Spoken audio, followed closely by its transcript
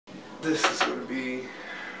This is going to be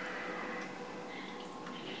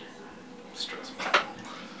stressful.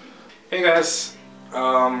 Hey guys,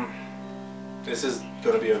 this is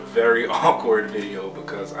going to be a very awkward video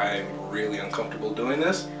because I'm really uncomfortable doing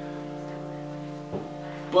this.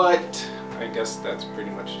 But I guess that's pretty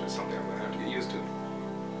much just something I'm going to have to get used to.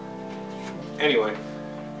 Anyway,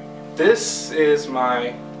 this is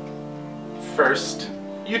my first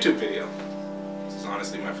YouTube video. This is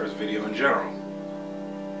honestly my first video in general.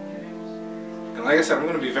 And like I said, I'm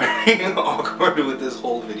going to be very awkward with this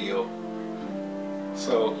whole video.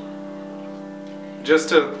 So, just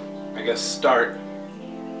to, I guess, start,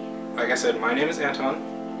 like I said, my name is Anton.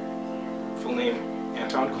 Full name,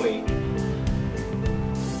 Anton Queen.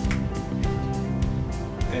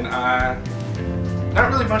 And not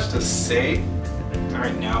really much to say, not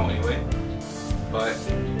right now anyway, but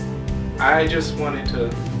I just wanted to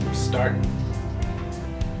start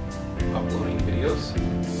uploading videos.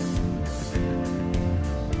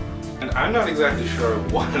 And I'm not exactly sure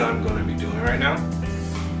what I'm going to be doing right now,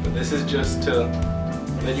 but this is just to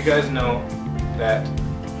let you guys know that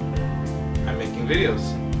I'm making videos.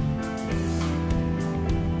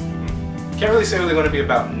 Can't really say what they're going to be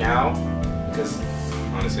about now, because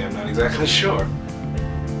honestly I'm not exactly sure.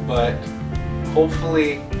 But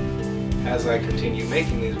hopefully as I continue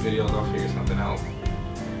making these videos I'll figure something out.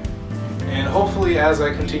 And hopefully as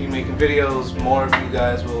I continue making videos, more of you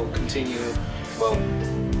guys will continue, well,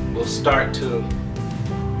 will start to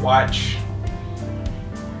watch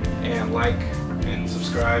and like and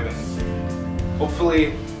subscribe, and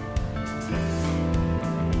hopefully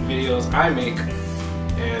videos I make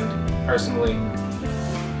and personally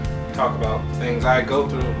talk about things I go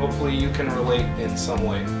through, hopefully you can relate in some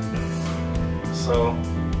way. So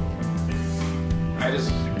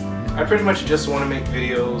I pretty much just want to make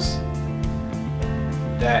videos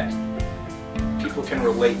that people can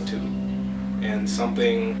relate to, and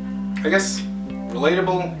something, I guess,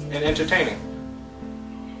 relatable and entertaining.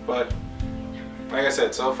 But like I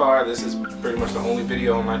said, so far this is pretty much the only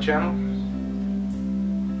video on my channel,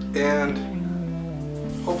 and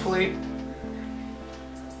hopefully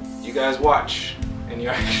you guys watch and you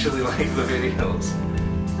actually like the videos.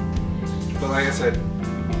 But like I said,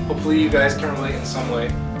 hopefully you guys can relate in some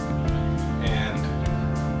way and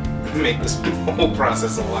make this whole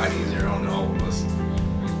process a lot easier on all of us.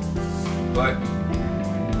 But I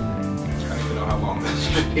don't even know how long this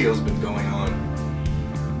video's been going on.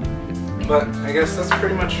 But I guess that's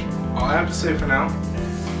pretty much all I have to say for now.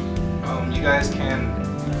 You guys can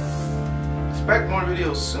expect more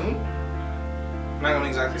videos soon. I'm not going to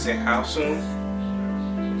exactly say how soon,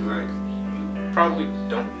 because I probably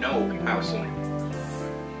don't know how soon.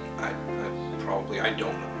 I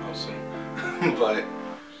don't know how soon, but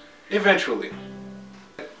eventually.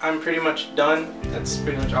 I'm pretty much done. That's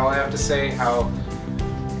pretty much all I have to say. All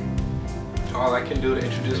I can do to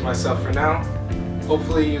introduce myself for now.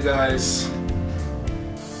 Hopefully you guys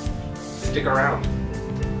stick around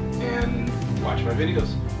and watch my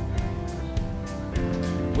videos.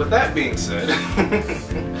 With that being said,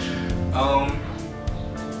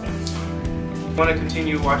 want to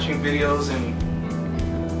continue watching videos and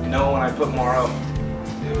know when I put more up.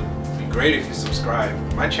 It would be great if you subscribe.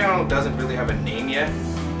 My channel doesn't really have a name yet,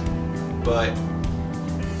 but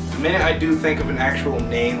the minute I do think of an actual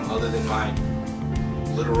name other than my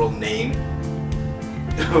literal name,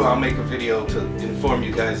 I'll make a video to inform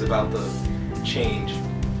you guys about the change.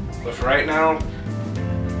 But for right now,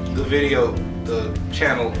 the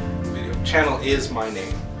channel is my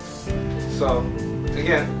name. So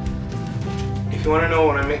again, if you want to know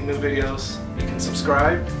when I make new videos, you can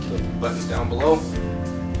subscribe. The button's down below.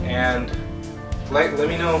 And let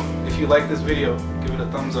me know if you like this video. Give it a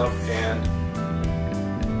thumbs up, and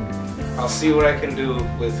I'll see what I can do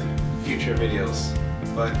with future videos.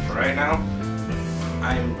 But for right now,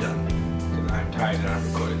 I am done, because I'm tired and I'm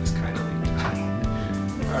recording this kind of late.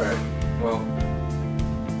 Alright, well,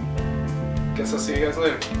 guess I'll see you guys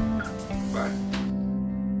later. Bye.